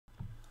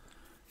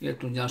Je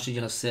tu ďalší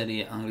diel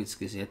série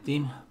Anglicky s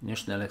Yetim. V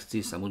dnešnej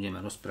lekcii sa budeme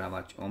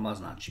rozprávať o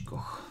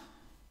maznáčikoch.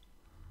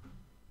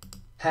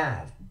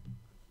 Have.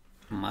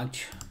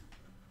 Mať.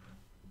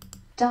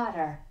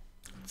 Daughter.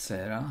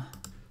 Dcera.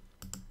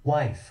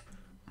 Wife.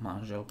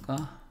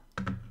 Manželka.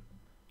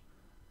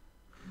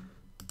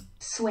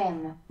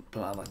 Swim.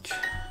 Plávať.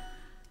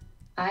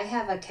 I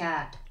have a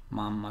cat.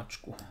 Mám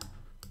mačku.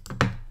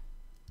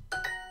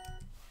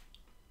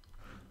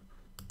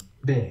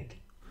 Big.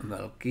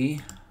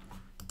 Veľký.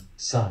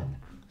 Son.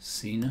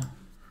 Syn.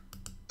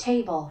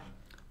 Table.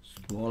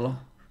 Stôl.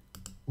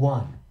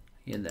 One.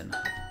 Jeden.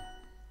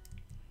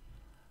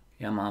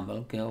 Ja mám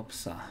veľkého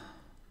psa.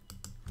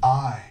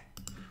 I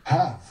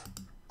have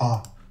a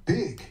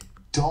big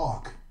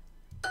dog.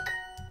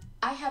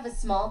 I have a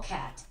small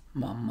cat.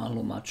 Mám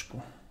malú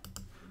mačku.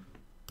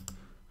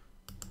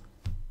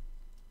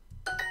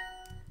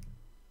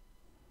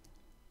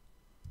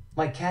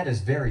 My cat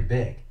is very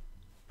big.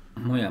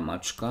 Moja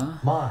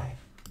mačka My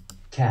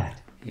cat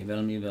je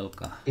veľmi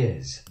veľká.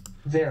 is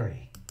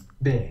very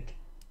big.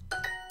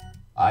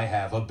 I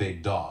have a big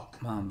dog.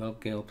 Mám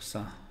veľkého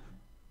psa.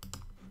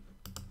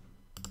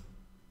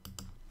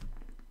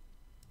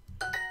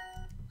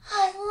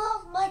 I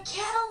love my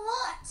cat a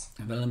lot.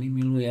 Veľmi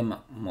milujem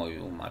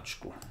moju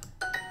mačku.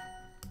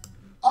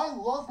 I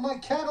love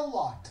my cat a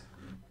lot.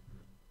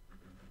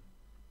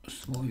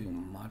 Svoju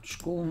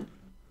mačku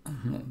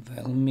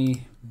veľmi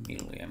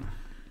milujem.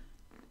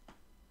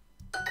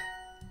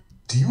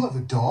 Do you have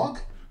a dog?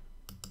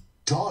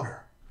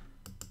 Daughter.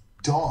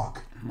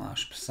 Dog.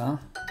 Máš psa?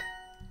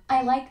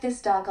 I like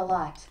this dog a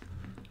lot.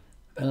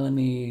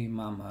 Veľmi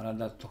mám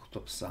rada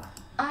tohto psa.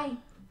 I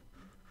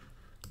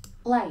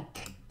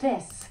like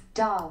this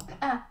dog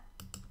a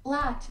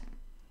lot.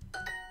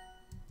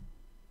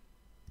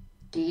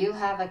 Do you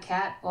have a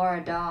cat or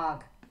a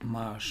dog?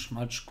 Máš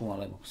mačku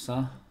alebo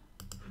psa?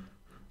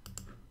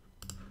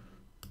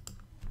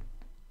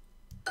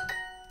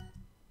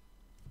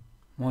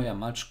 Moja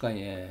mačka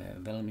je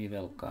veľmi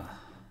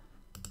veľká.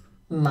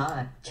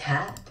 My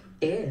cat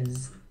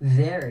is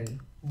very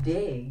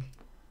big.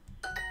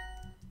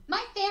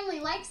 My family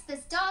likes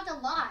this dog a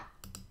lot.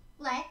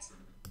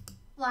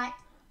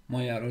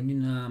 Moja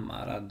rodina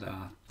má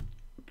rada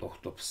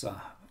tohto psa.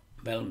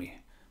 Veľmi.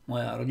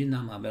 Moja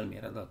rodina má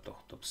veľmi rada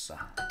tohto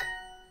psa.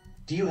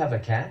 Do you have a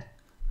cat?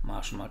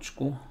 Máš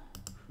mačku?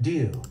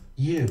 Do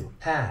you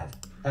have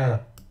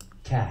a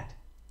cat?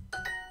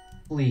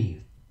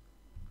 Leave.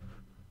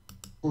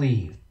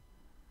 Leave.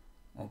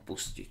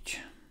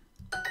 Opustiť.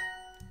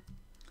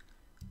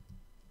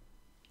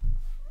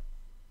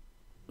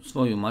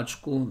 Svoju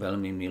mačku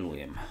veľmi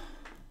milujem.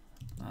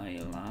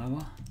 I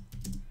love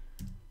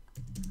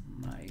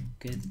my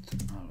cat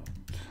a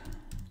lot.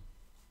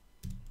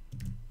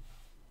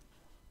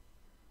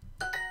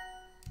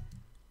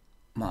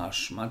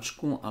 Máš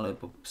mačku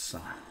alebo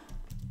psa?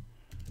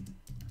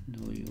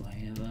 Do you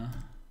have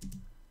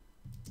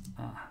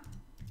a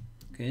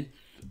cat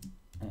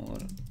or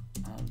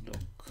a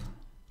dog?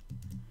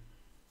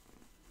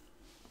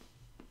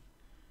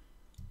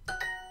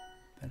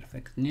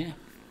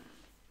 Perfektne.